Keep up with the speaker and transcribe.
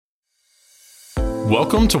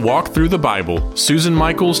Welcome to Walk Through the Bible, Susan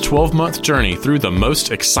Michael's 12-month journey through the most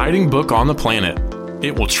exciting book on the planet.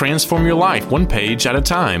 It will transform your life one page at a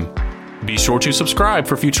time. Be sure to subscribe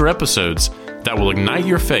for future episodes that will ignite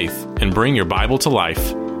your faith and bring your Bible to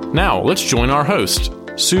life. Now, let's join our host,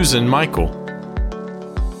 Susan Michael.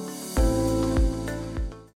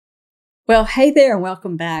 Well, hey there, and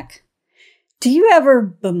welcome back. Do you ever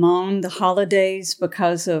bemoan the holidays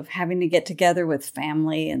because of having to get together with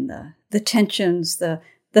family and the tensions,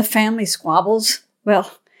 the family squabbles?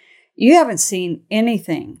 Well, you haven't seen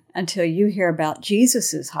anything until you hear about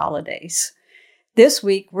Jesus's holidays. This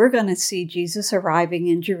week, we're going to see Jesus arriving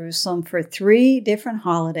in Jerusalem for 3 different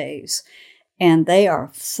holidays, and they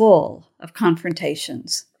are full of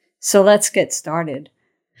confrontations. So let's get started.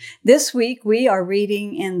 This week, we are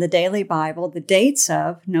reading in the Daily Bible the dates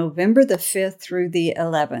of November the 5th through the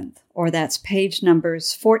 11th, or that's page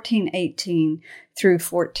numbers 1418 through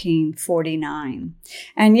 1449.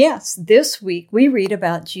 And yes, this week we read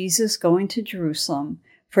about Jesus going to Jerusalem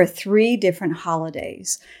for 3 different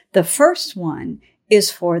holidays. The first one is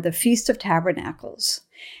for the Feast of Tabernacles.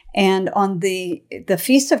 And on the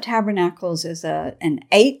Feast of Tabernacles is an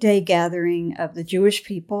 8-day gathering of the Jewish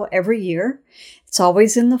people every year. It's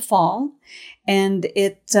always in the fall, and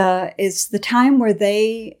it is the time where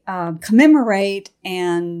they commemorate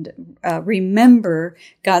and remember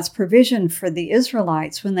God's provision for the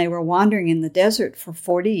Israelites when they were wandering in the desert for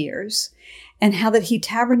 40 years, and how that He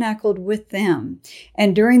tabernacled with them.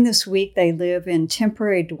 And during this week, they live in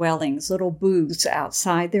temporary dwellings, little booths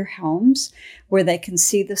outside their homes, where they can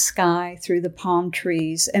see the sky through the palm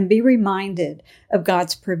trees and be reminded of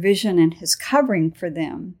God's provision and His covering for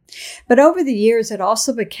them. But over the years, it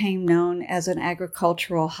also became known as an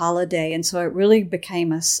agricultural holiday, and so it really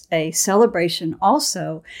became a celebration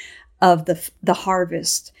also of the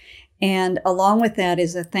harvest. And along with that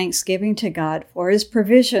is a thanksgiving to God for His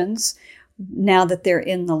provisions now that they're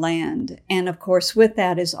in the land. And of course, with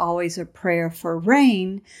that is always a prayer for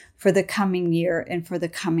rain for the coming year and for the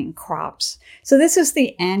coming crops. So this is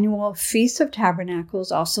the annual Feast of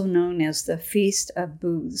Tabernacles, also known as the Feast of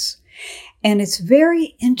Booths. And it's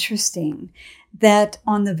very interesting that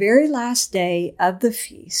on the very last day of the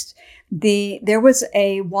feast, there was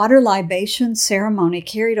a water libation ceremony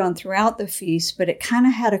carried on throughout the feast, but it kind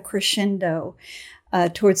of had a crescendo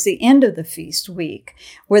towards the end of the feast week,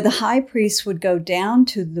 where the high priest would go down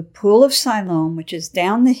to the pool of Siloam, which is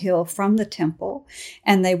down the hill from the temple,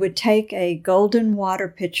 and they would take a golden water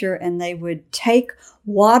pitcher and they would take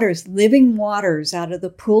waters, living waters out of the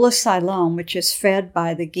pool of Siloam, which is fed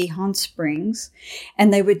by the Gihon springs,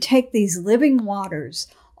 and they would take these living waters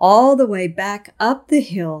all the way back up the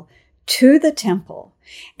hill to the temple,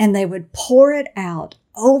 and they would pour it out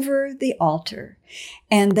over the altar.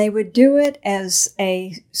 And they would do it as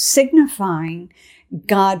a signifying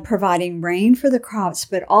God providing rain for the crops,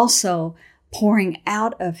 but also pouring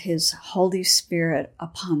out of His Holy Spirit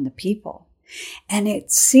upon the people. And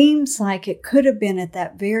it seems like it could have been at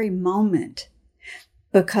that very moment,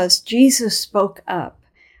 because Jesus spoke up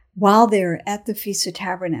while they're at the Feast of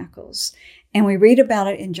Tabernacles. And we read about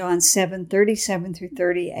it in John 7:37 through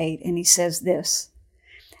 38. And He says this: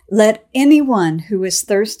 "Let anyone who is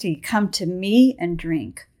thirsty come to me and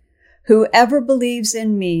drink. Whoever believes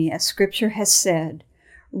in me, as Scripture has said,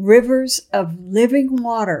 rivers of living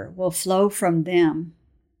water will flow from them."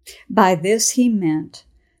 By this He meant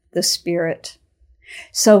the Spirit.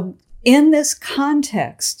 So in this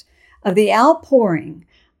context of the outpouring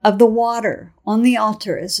of the water on the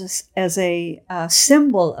altar as a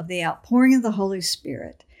symbol of the outpouring of the Holy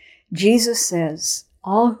Spirit, Jesus says,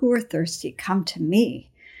 "All who are thirsty, come to me,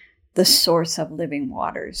 the source of living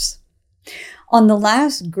waters." On the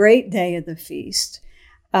last great day of the feast,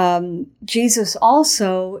 Jesus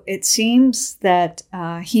also, it seems that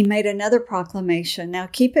He made another proclamation. Now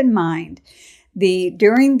keep in mind,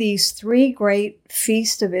 during these 3 great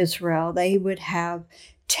feasts of Israel, they would have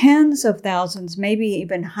tens of thousands, maybe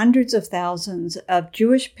even hundreds of thousands of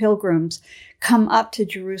Jewish pilgrims come up to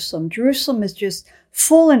Jerusalem. Jerusalem is just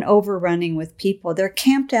full and overrunning with people. They're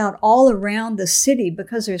camped out all around the city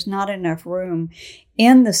because there's not enough room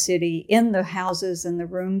in the city, in the houses and the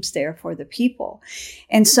rooms there for the people.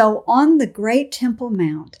 And so on the Great Temple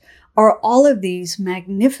Mount are all of these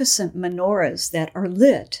magnificent menorahs that are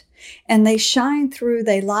lit, and they shine through,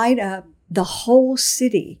 they light up the whole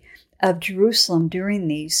city of Jerusalem during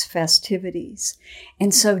these festivities.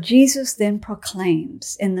 And so Jesus then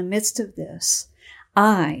proclaims in the midst of this,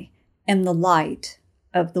 "I am the light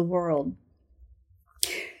of the world."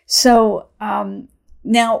 So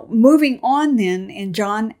Now, moving on then in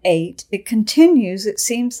John 8, it continues. It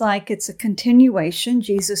seems like it's a continuation.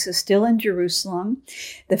 Jesus is still in Jerusalem.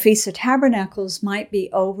 The Feast of Tabernacles might be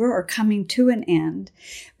over or coming to an end,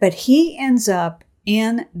 but he ends up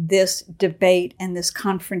in this debate and this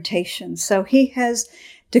confrontation. So he has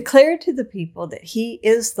declared to the people that he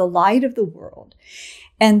is the light of the world.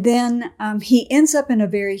 And then he ends up in a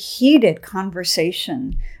very heated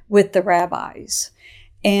conversation with the rabbis.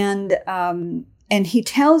 And he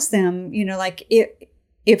tells them, like,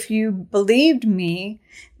 if you believed me,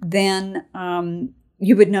 then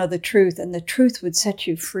you would know the truth, and the truth would set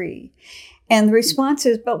you free. And the response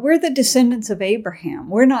is, but we're the descendants of Abraham.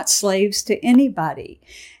 We're not slaves to anybody.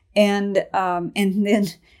 And then,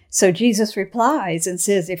 so Jesus replies and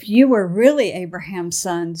says, if you were really Abraham's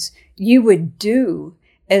sons, you would do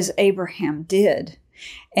as Abraham did.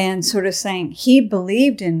 And sort of saying, he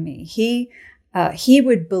believed in me. He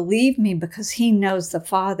would believe me because he knows the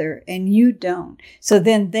Father and you don't. So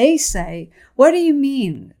then they say, what do you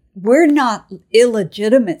mean? We're not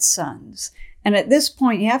illegitimate sons. And at this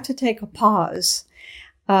point, you have to take a pause.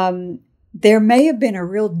 There may have been a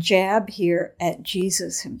real jab here at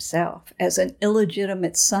Jesus himself as an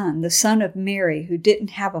illegitimate son, the son of Mary who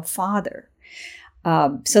didn't have a father.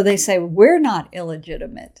 So they say, we're not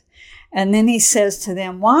illegitimate. And then he says to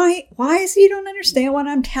them, why is it you don't understand what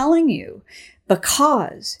I'm telling you?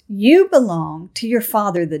 Because you belong to your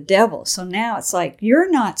father, the devil. So now it's like, you're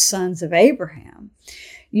not sons of Abraham.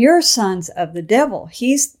 You're sons of the devil.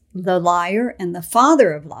 He's the liar and the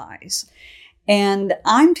father of lies. And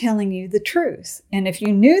I'm telling you the truth. And if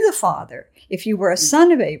you knew the Father, if you were a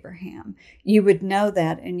son of Abraham, you would know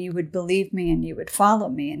that and you would believe me and you would follow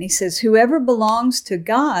me. And he says, whoever belongs to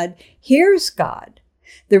God hears God.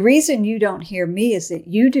 The reason you don't hear me is that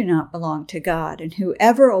you do not belong to God, and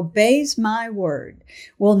whoever obeys my word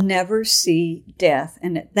will never see death.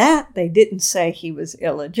 And at that, they didn't say he was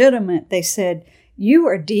illegitimate. They said, you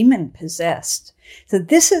are demon possessed. So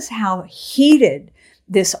this is how heated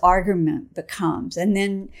this argument becomes. And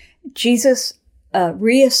then Jesus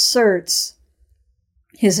reasserts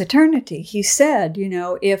his eternity. He said,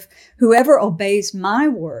 if whoever obeys my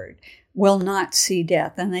word will not see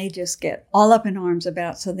death. And they just get all up in arms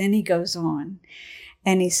about it. So then he goes on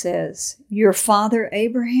and he says, your father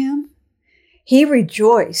Abraham, he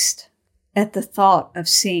rejoiced at the thought of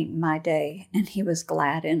seeing my day, and he was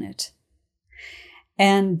glad in it.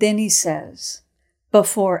 And then he says,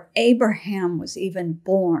 before Abraham was even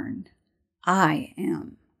born, I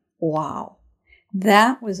am. Wow.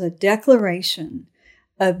 That was a declaration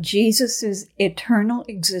of Jesus' eternal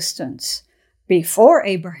existence before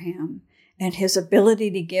Abraham and his ability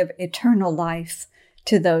to give eternal life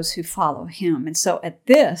to those who follow him. And so at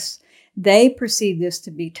this, they perceive this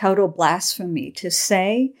to be total blasphemy. To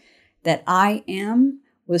say that I am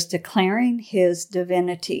was declaring his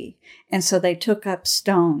divinity. And so they took up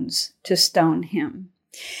stones to stone him.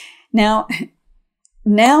 Now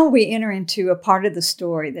we enter into a part of the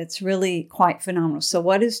story that's really quite phenomenal. So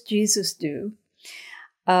what does Jesus do?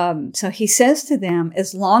 So he says to them,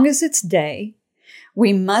 as long as it's day,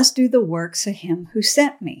 we must do the works of him who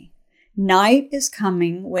sent me. Night is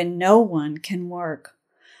coming when no one can work.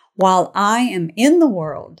 While I am in the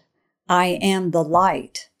world, I am the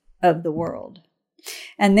light of the world.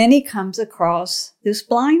 And then he comes across this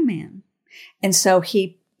blind man. And so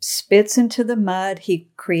he spits into the mud, he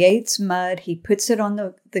creates mud, he puts it on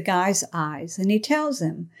the guy's eyes, and he tells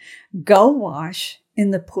him, go wash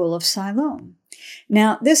in the pool of Siloam.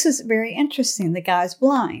 Now, this is very interesting. The guy's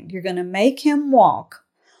blind. You're going to make him walk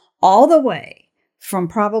all the way from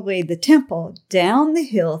probably the temple down the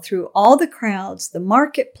hill through all the crowds, the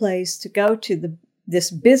marketplace, to go to this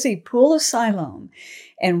busy pool of Siloam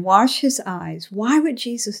and wash his eyes. Why would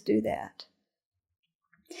Jesus do that?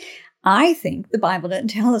 I think the Bible doesn't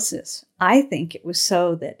tell us this. I think it was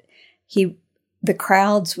so that the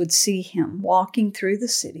crowds would see him walking through the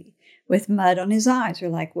city with mud on his eyes. They're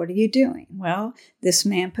like, what are you doing? Well, this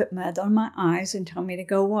man put mud on my eyes and told me to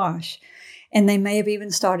go wash. And they may have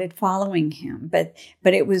even started following him. But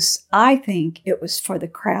I think it was for the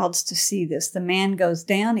crowds to see this. The man goes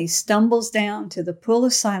down, he stumbles down to the pool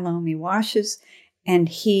of Siloam, he washes, and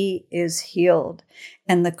he is healed.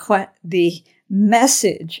 And the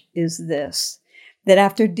message is this, that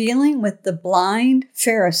after dealing with the blind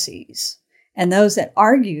Pharisees and those that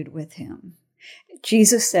argued with him,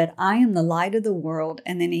 Jesus said, I am the light of the world,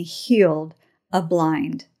 and then he healed a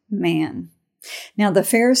blind man. Now, the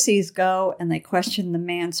Pharisees go and they question the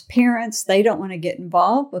man's parents. They don't want to get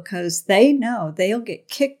involved because they know they'll get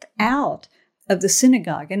kicked out of the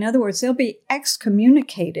synagogue. In other words, they'll be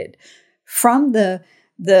excommunicated from the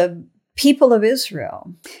people of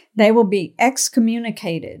Israel. They will be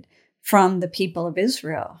excommunicated from the people of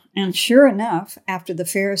Israel. And sure enough, after the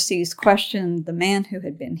Pharisees questioned the man who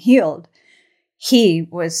had been healed, he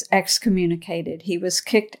was excommunicated. He was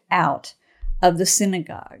kicked out of the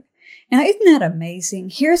synagogue. Now, isn't that amazing?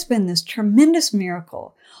 Here's been this tremendous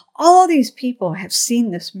miracle. All these people have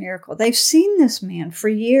seen this miracle. They've seen this man for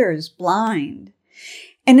years, blind.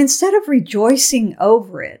 And instead of rejoicing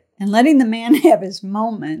over it and letting the man have his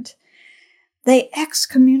moment, they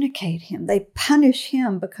excommunicate him. They punish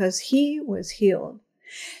him because he was healed.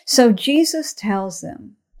 So Jesus tells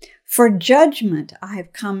them, "For judgment I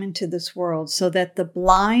have come into this world, so that the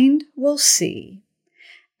blind will see,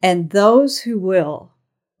 and those who will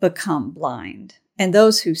become blind, and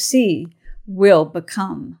those who see will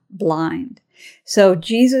become blind." So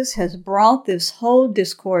Jesus has brought this whole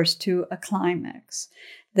discourse to a climax,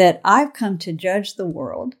 that I've come to judge the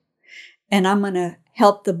world, and I'm going to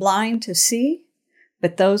help the blind to see,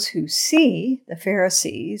 but those who see, the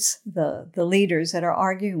Pharisees, the leaders that are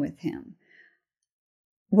arguing with him,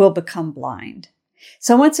 will become blind.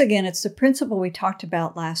 So once again, it's the principle we talked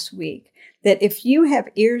about last week, that if you have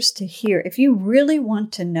ears to hear, if you really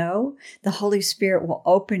want to know, the Holy Spirit will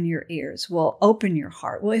open your ears, will open your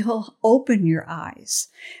heart, will open your eyes.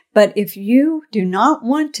 But if you do not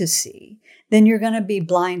want to see, then you're going to be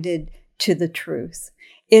blinded to the truth.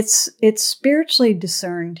 It's spiritually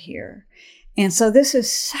discerned here. And so this is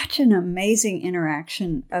such an amazing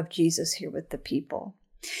interaction of Jesus here with the people.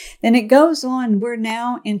 Then it goes on, we're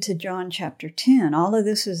now into John chapter 10. All of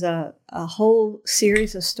this is a whole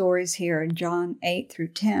series of stories here in John 8 through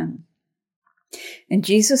 10. And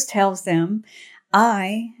Jesus tells them,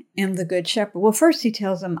 I am the good shepherd. Well, first he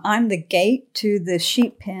tells them, I'm the gate to the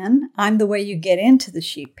sheep pen. I'm the way you get into the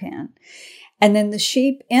sheep pen. And then the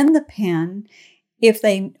sheep in the pen, if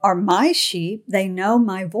they are my sheep, they know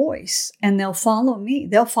my voice and they'll follow me.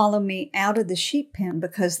 They'll follow me out of the sheep pen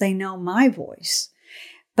because they know my voice.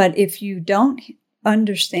 But if you don't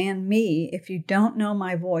understand me, if you don't know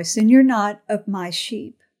my voice, then you're not of my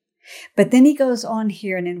sheep. But then he goes on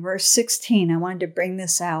here, and in verse 16, I wanted to bring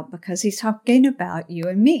this out because he's talking about you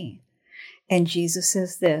and me. And Jesus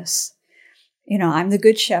says this, I'm the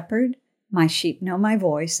good shepherd. My sheep know my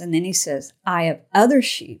voice. And then he says, I have other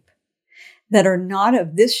sheep that are not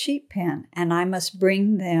of this sheep pen, and I must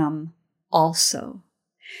bring them also.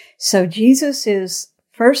 So Jesus is,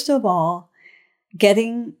 first of all,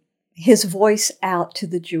 getting his voice out to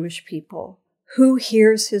the Jewish people. Who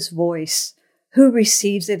hears his voice? Who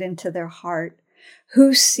receives it into their heart?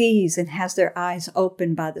 Who sees and has their eyes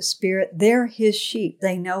opened by the Spirit? They're his sheep.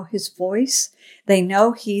 They know his voice. They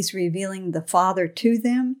know he's revealing the Father to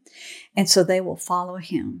them, and so they will follow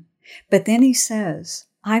him. But then he says,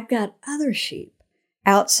 I've got other sheep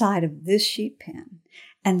outside of this sheep pen,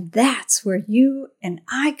 and that's where you and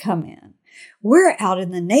I come in. We're out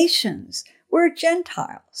in the nations. We're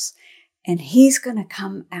Gentiles, and he's going to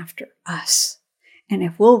come after us. And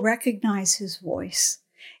if we'll recognize his voice,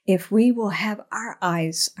 if we will have our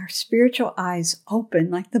eyes, our spiritual eyes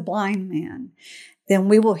open like the blind man, then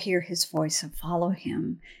we will hear his voice and follow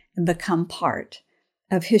him and become part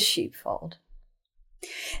of his sheepfold.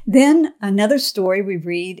 Then another story we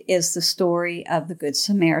read is the story of the Good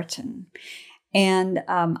Samaritan. And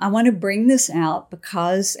I want to bring this out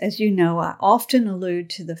because, as you know, I often allude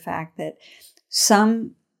to the fact that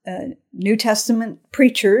some New Testament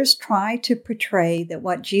preachers try to portray that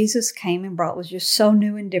what Jesus came and brought was just so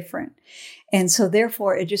new and different. And so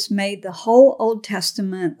therefore, it just made the whole Old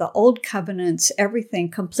Testament, the Old Covenants, everything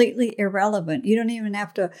completely irrelevant. You don't even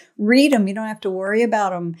have to read them. You don't have to worry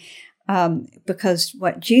about them because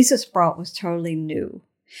what Jesus brought was totally new.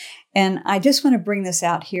 And I just want to bring this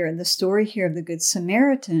out here in the story here of the Good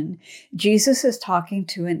Samaritan. Jesus is talking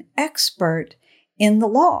to an expert in the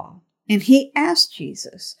law. And he asked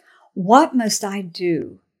Jesus, what must I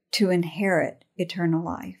do to inherit eternal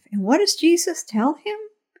life? And what does Jesus tell him?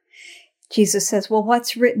 Jesus says, well,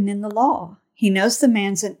 what's written in the law? He knows the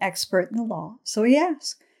man's an expert in the law. So he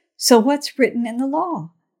asks, so what's written in the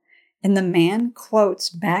law? And the man quotes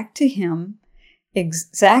back to him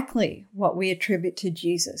exactly what we attribute to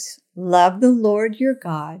Jesus. Love the Lord your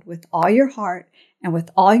God with all your heart and with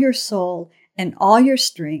all your soul and all your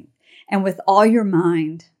strength and with all your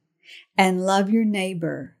mind, and love your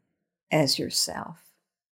neighbor as yourself.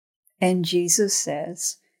 And Jesus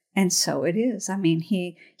says, and so it is. I mean,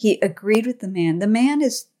 he agreed with the man. The man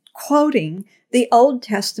is quoting the Old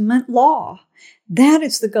Testament law. That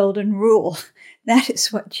is the golden rule. That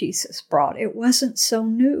is what Jesus brought. It wasn't so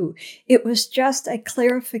new. It was just a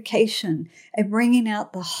clarification, a bringing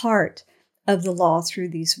out the heart of the law through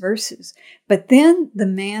these verses. But then the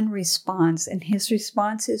man responds, and his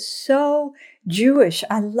response is so Jewish.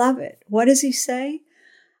 I love it. What does he say?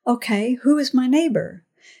 Okay, who is my neighbor?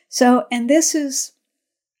 So, and this is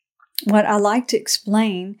what I like to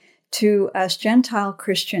explain to us Gentile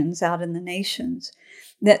Christians out in the nations,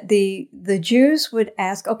 that the Jews would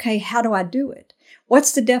ask, okay, how do I do it?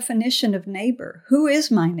 What's the definition of neighbor? Who is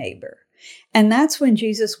my neighbor? And that's when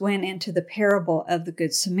Jesus went into the parable of the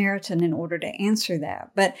Good Samaritan in order to answer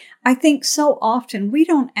that. But I think so often we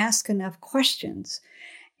don't ask enough questions.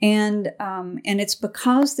 And it's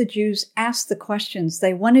because the Jews asked the questions.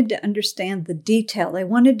 They wanted to understand the detail. They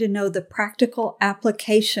wanted to know the practical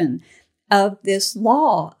application of this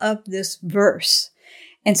law, of this verse.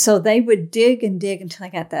 And so they would dig and dig until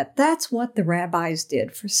they got that. That's what the rabbis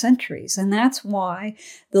did for centuries. And that's why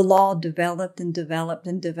the law developed and developed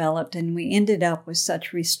and developed. And we ended up with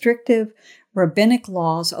such restrictive rabbinic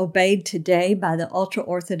laws obeyed today by the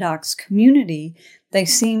ultra-Orthodox community. They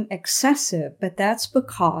seem excessive, but that's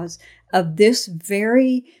because of this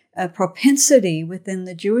very propensity within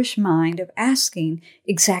the Jewish mind of asking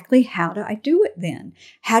exactly how do I do it then?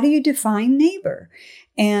 How do you define neighbor?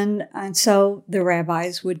 And so the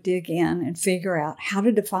rabbis would dig in and figure out how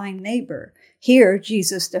to define neighbor. Here,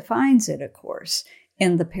 Jesus defines it, of course,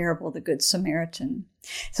 in the parable of the Good Samaritan.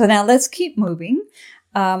 So now let's keep moving.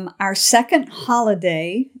 Our second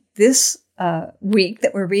holiday this week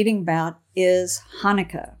that we're reading about is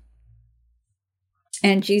Hanukkah.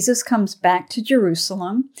 And Jesus comes back to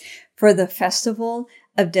Jerusalem for the festival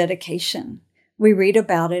of dedication. We read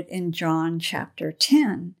about it in John chapter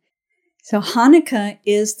 10. So Hanukkah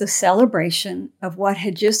is the celebration of what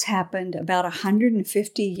had just happened about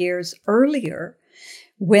 150 years earlier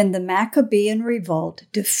when the Maccabean revolt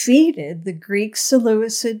defeated the Greek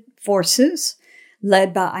Seleucid forces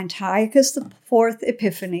led by Antiochus IV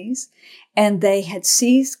Epiphanes, and they had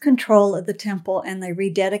seized control of the temple and they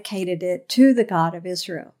rededicated it to the God of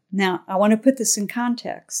Israel. Now, I want to put this in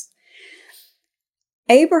context.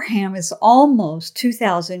 Abraham is almost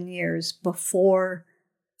 2,000 years before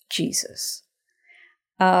Jesus.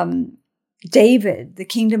 David, the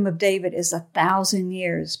kingdom of David, is 1,000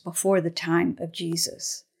 years before the time of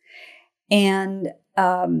Jesus. And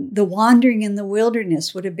the wandering in the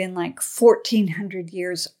wilderness would have been like 1,400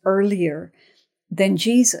 years earlier than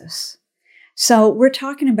Jesus. So we're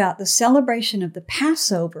talking about the celebration of the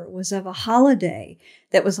Passover was of a holiday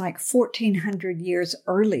that was like 1,400 years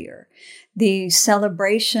earlier. The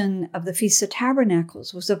celebration of the Feast of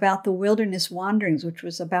Tabernacles was about the wilderness wanderings, which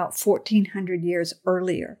was about 1,400 years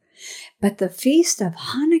earlier. But the Feast of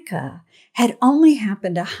Hanukkah had only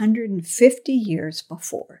happened 150 years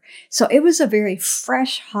before. So it was a very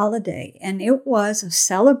fresh holiday, and it was a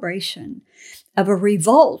celebration of a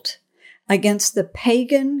revolt against the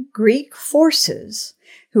pagan Greek forces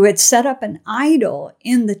who had set up an idol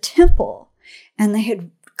in the temple, and they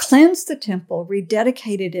had cleansed the temple,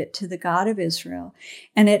 rededicated it to the God of Israel,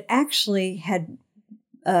 and it actually had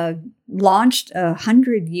launched a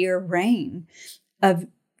 100-year reign of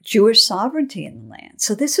Jewish sovereignty in the land.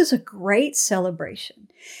 So this is a great celebration.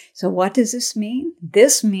 So what does this mean?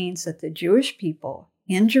 This means that the Jewish people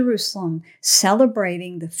in Jerusalem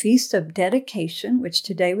celebrating the Feast of Dedication, which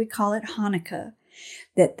today we call it Hanukkah,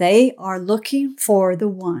 that they are looking for the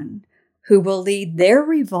one who will lead their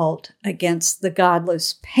revolt against the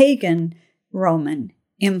godless pagan Roman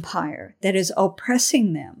Empire that is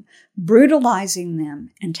oppressing them, brutalizing them,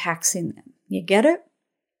 and taxing them. You get it?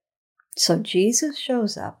 So Jesus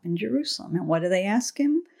shows up in Jerusalem, and what do they ask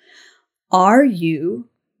him? Are you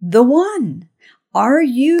the one? Are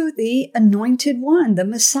you the anointed one, the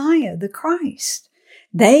Messiah, the Christ?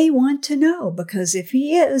 They want to know, because if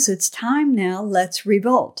he is, it's time now, let's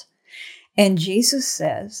revolt. And Jesus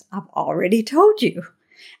says, I've already told you,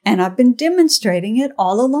 and I've been demonstrating it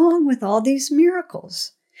all along with all these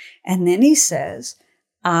miracles. And then he says,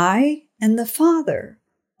 I and the Father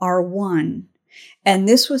are one. And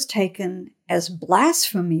this was taken as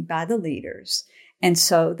blasphemy by the leaders. And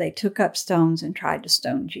so they took up stones and tried to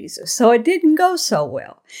stone Jesus. So it didn't go so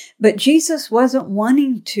well. But Jesus wasn't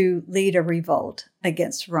wanting to lead a revolt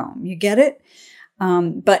against Rome. You get it?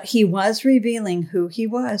 But he was revealing who he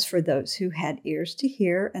was for those who had ears to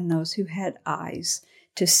hear and those who had eyes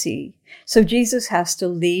to see. So Jesus has to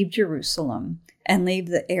leave Jerusalem and leave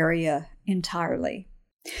the area entirely.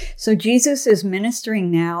 So Jesus is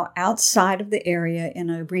ministering now outside of the area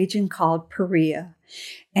in a region called Perea.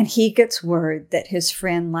 And he gets word that his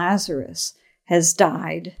friend Lazarus has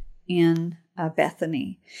died in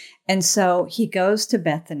Bethany. And so he goes to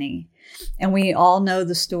Bethany And we all know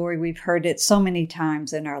the story. We've heard it so many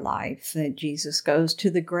times in our life that Jesus goes to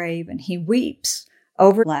the grave and he weeps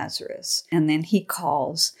over Lazarus. And then he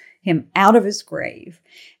calls him out of his grave.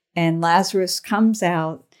 And Lazarus comes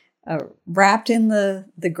out wrapped in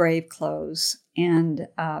the grave clothes, and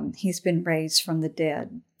he's been raised from the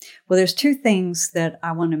dead. Well, there's two things that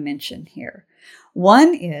I want to mention here.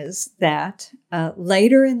 One is that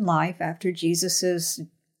later in life, after Jesus'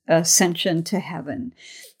 ascension to heaven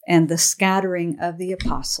and the scattering of the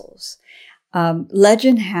apostles,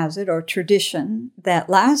 legend has it, or tradition, that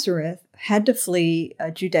Lazarus had to flee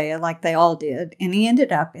Judea like they all did, and he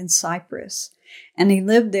ended up in Cyprus. And he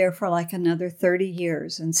lived there for like another 30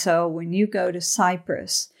 years. And so when you go to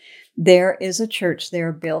Cyprus, there is a church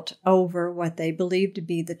there built over what they believe to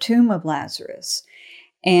be the tomb of Lazarus.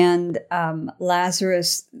 And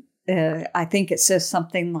Lazarus, I think it says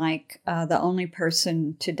something like the only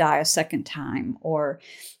person to die a second time, or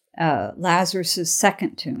Lazarus's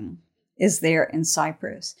second tomb is there in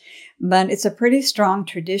Cyprus. But it's a pretty strong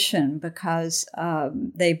tradition because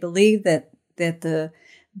they believe that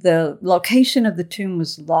the location of the tomb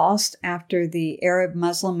was lost after the Arab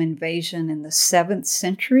Muslim invasion in the 7th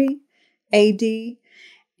century AD.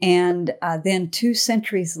 And then 2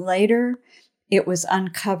 centuries later, it was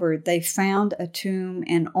uncovered. They found a tomb,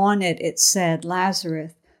 and on it, it said,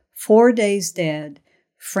 Lazarus, 4 days dead,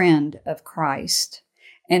 friend of Christ.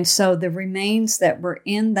 And so the remains that were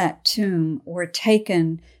in that tomb were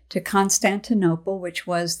taken to Constantinople, which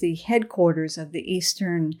was the headquarters of the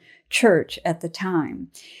Eastern Church at the time.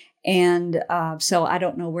 And so I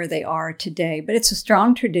don't know where they are today, but it's a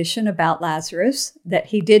strong tradition about Lazarus that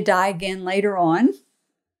he did die again later on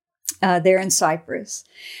there in Cyprus.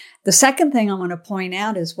 The second thing I want to point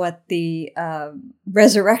out is what the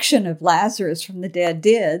resurrection of Lazarus from the dead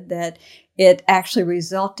did, that it actually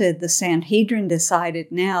resulted, the Sanhedrin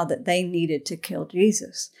decided now that they needed to kill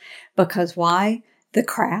Jesus. Because why? The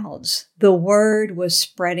crowds. The word was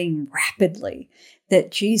spreading rapidly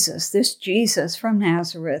that Jesus, this Jesus from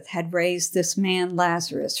Nazareth, had raised this man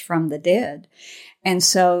Lazarus from the dead. And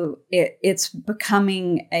so it's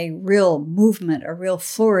becoming a real movement, a real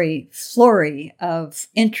flurry of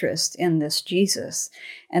interest in this Jesus.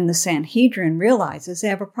 And the Sanhedrin realizes they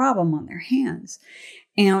have a problem on their hands.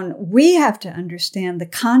 And we have to understand the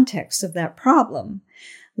context of that problem.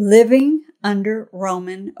 Living under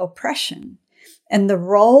Roman oppression. And the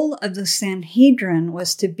role of the Sanhedrin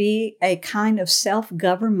was to be a kind of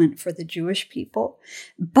self-government for the Jewish people,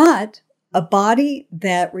 but a body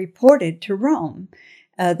that reported to Rome.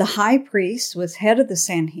 The high priest was head of the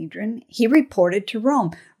Sanhedrin. He reported to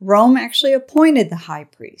Rome. Rome actually appointed the high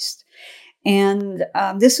priest. And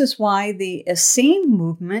this is why the Essene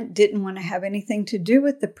movement didn't want to have anything to do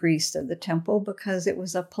with the priest of the temple, because it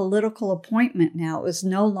was a political appointment now. It was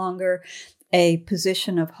no longer a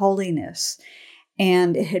position of holiness,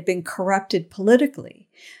 and it had been corrupted politically.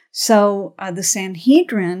 So the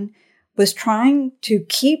Sanhedrin was trying to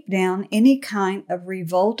keep down any kind of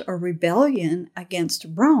revolt or rebellion against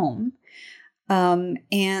Rome.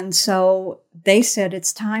 And so they said,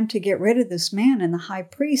 it's time to get rid of this man. And the high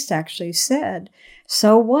priest actually said,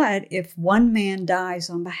 so what if one man dies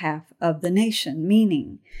on behalf of the nation?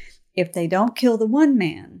 Meaning, if they don't kill the one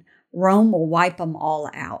man, Rome will wipe them all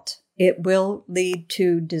out. It will lead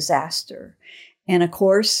to disaster. And of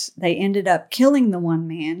course, they ended up killing the one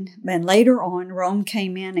man. And later on, Rome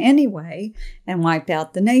came in anyway and wiped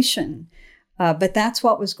out the nation. But that's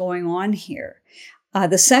what was going on here.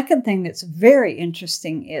 The second thing that's very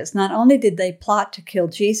interesting is not only did they plot to kill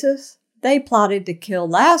Jesus, they plotted to kill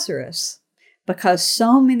Lazarus, because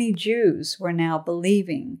so many Jews were now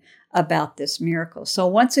believing about this miracle. So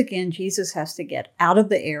once again, Jesus has to get out of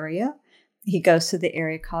the area. He goes to the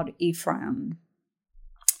area called Ephraim.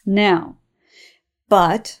 Now,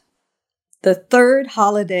 but the third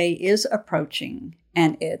holiday is approaching,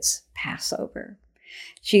 and it's Passover.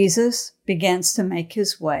 Jesus begins to make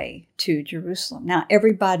his way to Jerusalem. Now,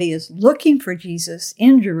 everybody is looking for Jesus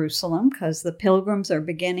in Jerusalem because the pilgrims are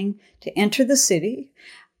beginning to enter the city.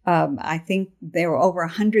 I think there were over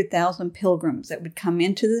 100,000 pilgrims that would come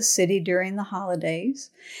into the city during the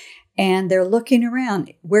holidays. And they're looking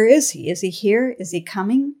around. Where is he? Is he here? Is he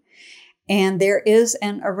coming? And there is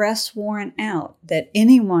an arrest warrant out that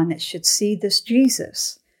anyone that should see this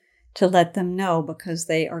Jesus, to let them know, because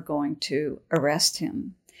they are going to arrest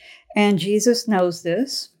him. And Jesus knows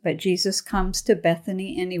this, but Jesus comes to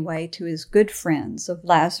Bethany anyway, to his good friends of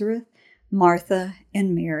Lazarus, Martha,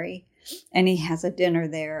 and Mary. And he has a dinner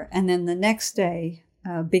there. And then the next day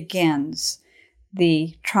begins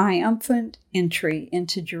the triumphant entry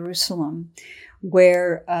into Jerusalem,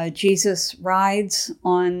 where Jesus rides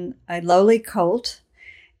on a lowly colt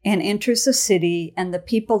and enters the city, and the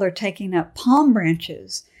people are taking up palm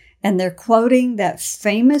branches, and they're quoting that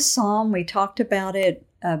famous psalm. We talked about it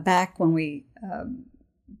back when we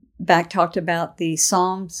talked about the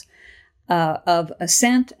Psalms of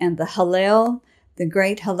Ascent and the Hallel, the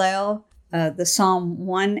great Hallel. The Psalm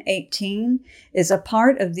 118 is a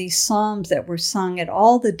part of these psalms that were sung at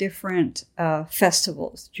all the different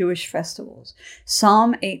festivals, Jewish festivals.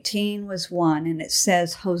 Psalm 18 was one, and it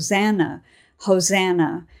says, Hosanna,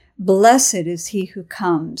 Hosanna, blessed is he who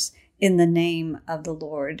comes in the name of the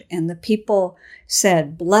Lord. And the people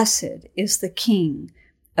said, blessed is the King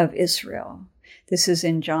of Israel. This is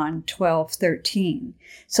in John 12:13.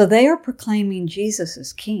 So they are proclaiming Jesus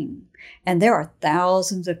as King, and there are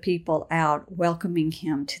thousands of people out welcoming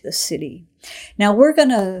him to the city. Now we're going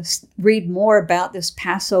to read more about this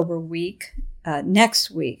Passover week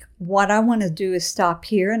next week. What I want to do is stop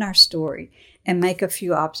here in our story and make a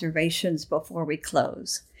few observations before we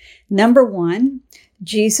close. Number one,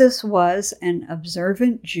 Jesus was an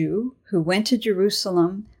observant Jew who went to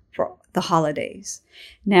Jerusalem for the holidays.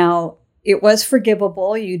 Now, it was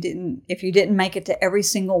forgivable if you didn't make it to every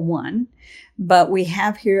single one, but we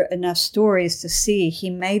have here enough stories to see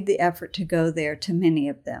he made the effort to go there to many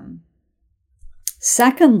of them.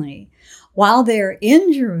 Secondly, while they're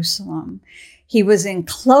in Jerusalem, he was in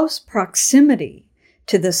close proximity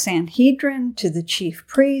to the Sanhedrin, to the chief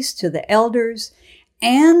priests, to the elders,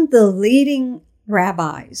 and the leading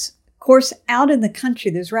rabbis. Of course, out in the country,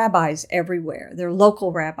 there's rabbis everywhere. They're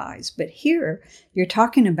local rabbis. But here, you're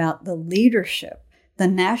talking about the leadership, the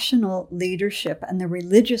national leadership and the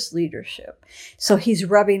religious leadership. So he's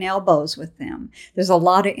rubbing elbows with them. There's a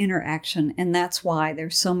lot of interaction, and that's why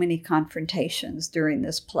there's so many confrontations during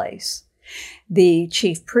this place. The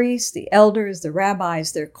chief priests, the elders, the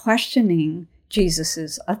rabbis, they're questioning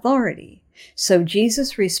Jesus's authority. So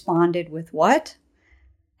Jesus responded with what?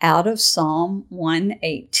 Out of Psalm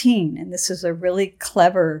 118. And this is a really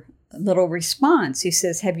clever little response. He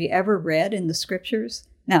says, have you ever read in the scriptures?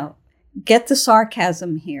 Now, get the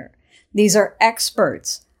sarcasm here. These are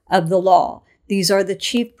experts of the law. These are the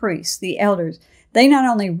chief priests, the elders. They not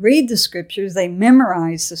only read the scriptures, they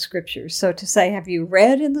memorize the scriptures. So to say, have you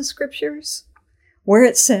read in the scriptures? Where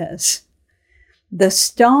it says, the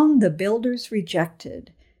stone the builders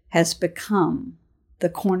rejected has become the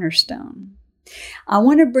cornerstone. I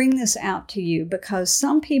want to bring this out to you because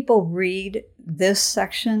some people read this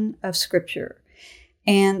section of scripture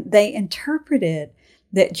and they interpret it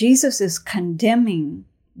that Jesus is condemning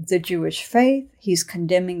the Jewish faith. He's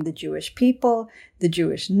condemning the Jewish people, the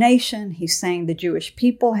Jewish nation. He's saying the Jewish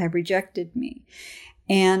people have rejected me.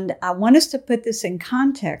 And I want us to put this in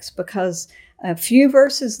context because a few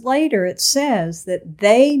verses later, it says that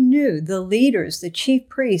they knew, the leaders, the chief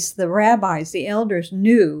priests, the rabbis, the elders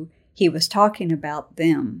knew he was talking about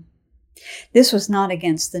them. This was not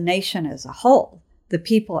against the nation as a whole, the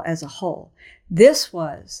people as a whole. This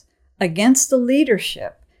was against the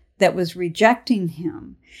leadership that was rejecting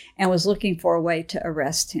him and was looking for a way to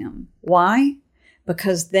arrest him. Why?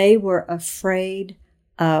 Because they were afraid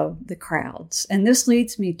of the crowds. And this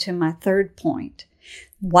leads me to my third point.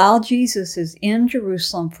 While Jesus is in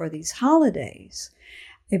Jerusalem for these holidays,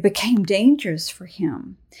 it became dangerous for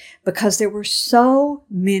him because there were so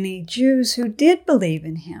many Jews who did believe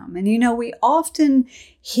in him. And we often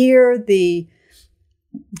hear the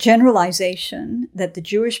generalization that the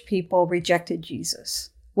Jewish people rejected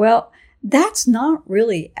Jesus. Well, that's not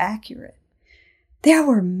really accurate. There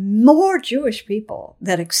were more Jewish people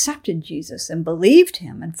that accepted Jesus and believed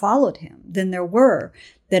him and followed him than there were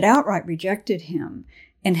that outright rejected him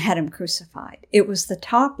and had him crucified. It was the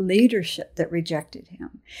top leadership that rejected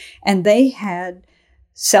him. And they had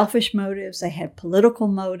selfish motives. They had political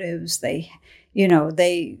motives. They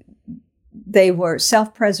were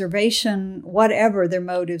self-preservation, whatever their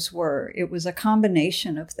motives were. It was a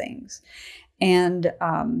combination of things. And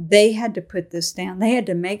they had to put this down. They had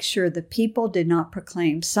to make sure the people did not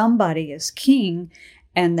proclaim somebody as king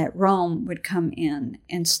and that Rome would come in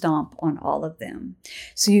and stomp on all of them.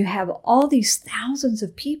 So you have all these thousands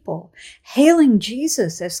of people hailing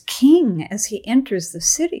Jesus as king as he enters the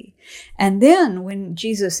city. And then when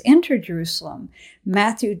Jesus entered Jerusalem,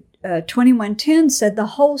 Matthew 21:10 said the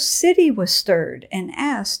whole city was stirred and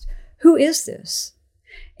asked, who is this?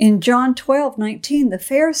 In John 12:19, the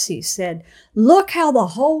Pharisees said, look how the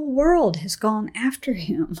whole world has gone after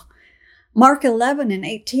him. Mark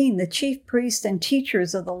 11:18, the chief priests and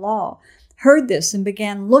teachers of the law heard this and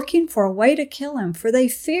began looking for a way to kill him, for they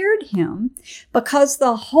feared him because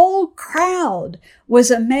the whole crowd was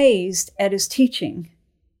amazed at his teaching.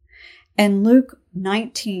 And Luke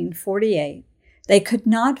 19:48, they could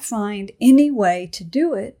not find any way to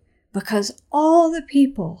do it because all the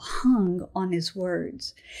people hung on his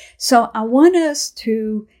words. So I want us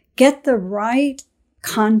to get the right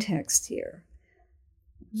context here.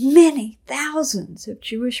 Many thousands of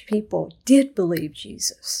Jewish people did believe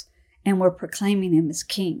Jesus and were proclaiming him as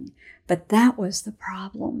king. But that was the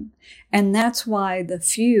problem. And that's why the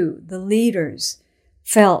few, the leaders,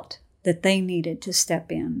 felt that they needed to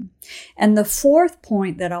step in. And the fourth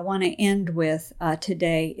point that I want to end with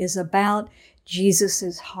today is about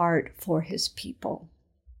Jesus' heart for his people.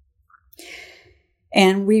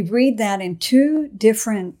 And we read that in two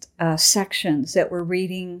different sections that we're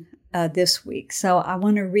reading this week. So I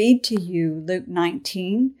want to read to you Luke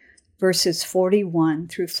 19, verses 41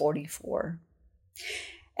 through 44.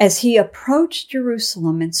 As he approached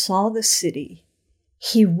Jerusalem and saw the city,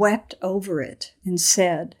 he wept over it and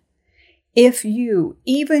said, "If you,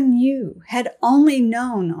 even you, had only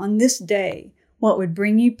known on this day what would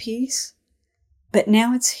bring you peace, but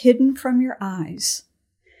now it's hidden from your eyes.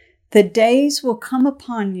 The days will come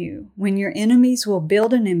upon you when your enemies will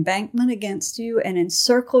build an embankment against you and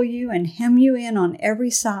encircle you and hem you in on every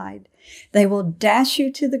side. They will dash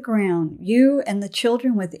you to the ground, you and the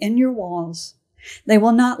children within your walls. They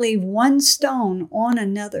will not leave one stone on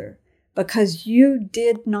another, because you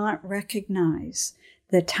did not recognize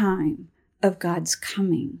the time of God's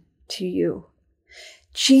coming to you."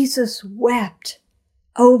 Jesus wept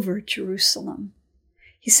over Jerusalem.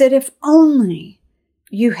 He said, if only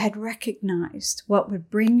you had recognized what would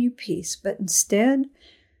bring you peace, but instead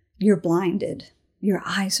you're blinded. Your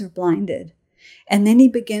eyes are blinded. And then he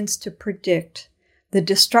begins to predict the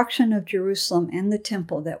destruction of Jerusalem and the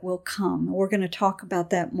temple that will come. We're going to talk about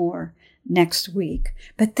that more next week.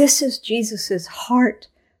 But this is Jesus' heart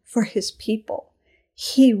for his people.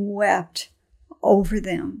 He wept over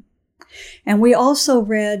them. And we also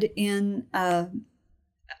read in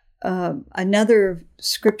another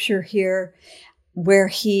scripture here where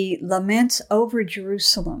he laments over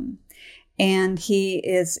Jerusalem. And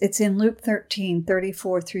it's in Luke 13,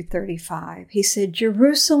 34 through 35. He said,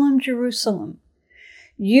 "Jerusalem, Jerusalem,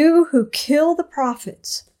 you who kill the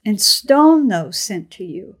prophets and stone those sent to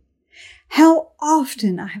you. How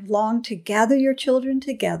often I have longed to gather your children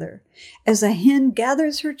together as a hen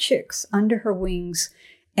gathers her chicks under her wings,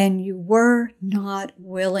 and you were not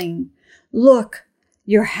willing. Look,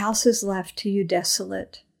 your house is left to you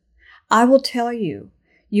desolate. I will tell you,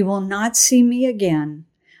 you will not see me again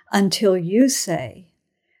until you say,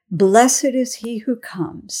 'Blessed is he who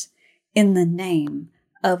comes in the name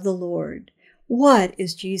of the Lord.'" What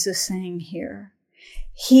is Jesus saying here?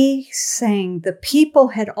 He's saying the people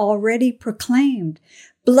had already proclaimed,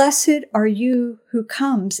 "Blessed are you who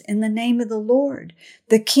comes in the name of the Lord,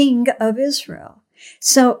 the King of Israel."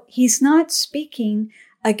 So he's not speaking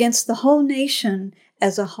against the whole nation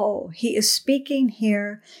as a whole. He is speaking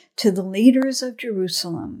here to the leaders of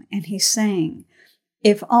Jerusalem, and he's saying,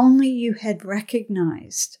 if only you had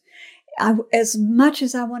recognized, as much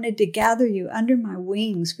as I wanted to gather you under my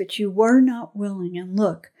wings, but you were not willing. And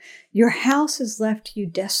look, your house is left you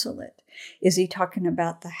desolate. Is he talking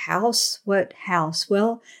about the house? What house?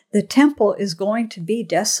 Well, the temple is going to be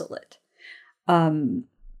desolate.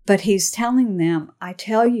 But he's telling them, I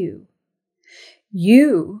tell you,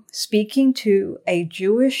 speaking to a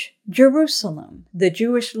Jewish Jerusalem, the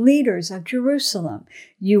Jewish leaders of Jerusalem,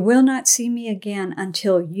 you will not see me again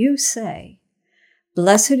until you say,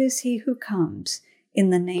 "Blessed is he who comes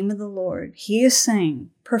in the name of the Lord." He is saying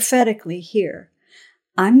prophetically here,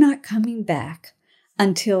 I'm not coming back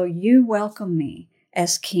until you welcome me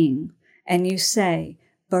as king and you say,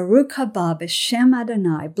 "Baruch haba b'shem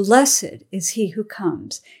Adonai," blessed is he who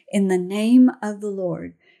comes in the name of the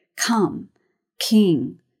Lord. Come,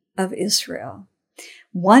 King of Israel.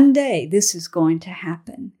 One day this is going to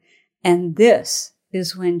happen, and this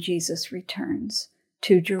is when Jesus returns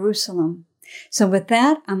to Jerusalem. So with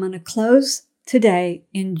that, I'm going to close today.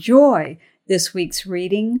 Enjoy this week's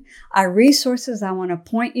reading. Our resources I want to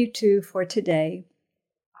point you to for today.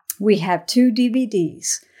 We have 2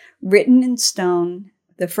 DVDs written in stone.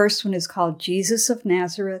 The first one is called Jesus of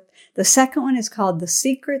Nazareth. The second one is called The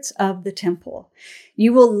Secrets of the Temple.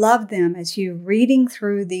 You will love them as you're reading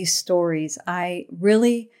through these stories. I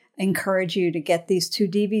really encourage you to get these 2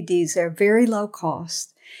 DVDs. They're very low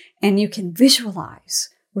cost, and you can visualize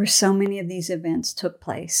where so many of these events took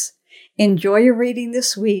place. Enjoy your reading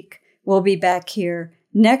this week. We'll be back here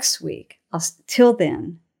next week. Till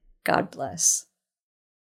then, God bless.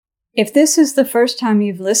 If this is the first time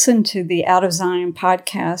you've listened to the Out of Zion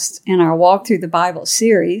podcast and our Walk Through the Bible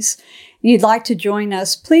series, you'd like to join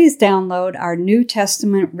us, please download our New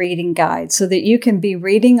Testament reading guide so that you can be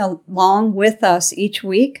reading along with us each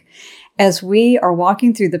week as we are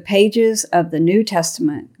walking through the pages of the New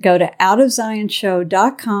Testament. Go to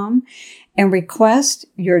outofzionshow.com and request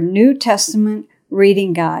your New Testament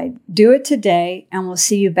reading guide. Do it today, and we'll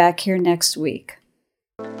see you back here next week.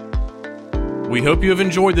 We hope you have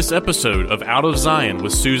enjoyed this episode of Out of Zion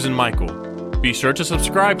with Susan Michael. Be sure to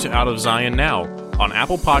subscribe to Out of Zion now on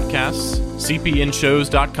Apple Podcasts,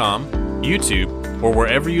 cpnshows.com, YouTube, or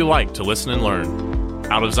wherever you like to listen and learn.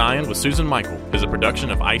 Out of Zion with Susan Michael is a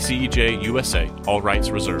production of ICEJ USA, all rights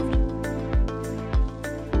reserved.